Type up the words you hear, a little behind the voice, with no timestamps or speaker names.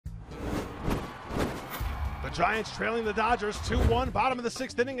Giants trailing the Dodgers 2-1, bottom of the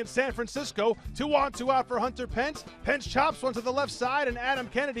 6th inning in San Francisco. 2 on, 2 out for Hunter Pence. Pence chops one to the left side, and Adam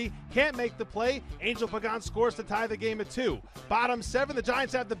Kennedy can't make the play. Angel Pagan scores to tie the game at 2. Bottom 7, the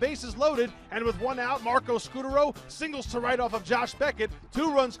Giants have the bases loaded, and with 1 out, Marco Scutaro singles to right off of Josh Beckett.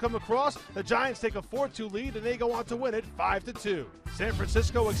 2 runs come across. The Giants take a 4-2 lead, and they go on to win it 5-2. San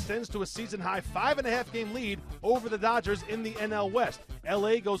Francisco extends to a season-high 5.5-game lead over the Dodgers in the NL West.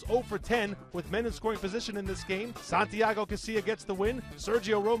 LA goes 0 for 10 with men in scoring position in this game. Santiago Casilla gets the win,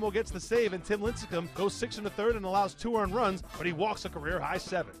 Sergio Romo gets the save, and Tim Lincecum goes 6 1/3 and allows 2 earned runs, but he walks a career-high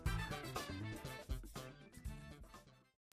 7.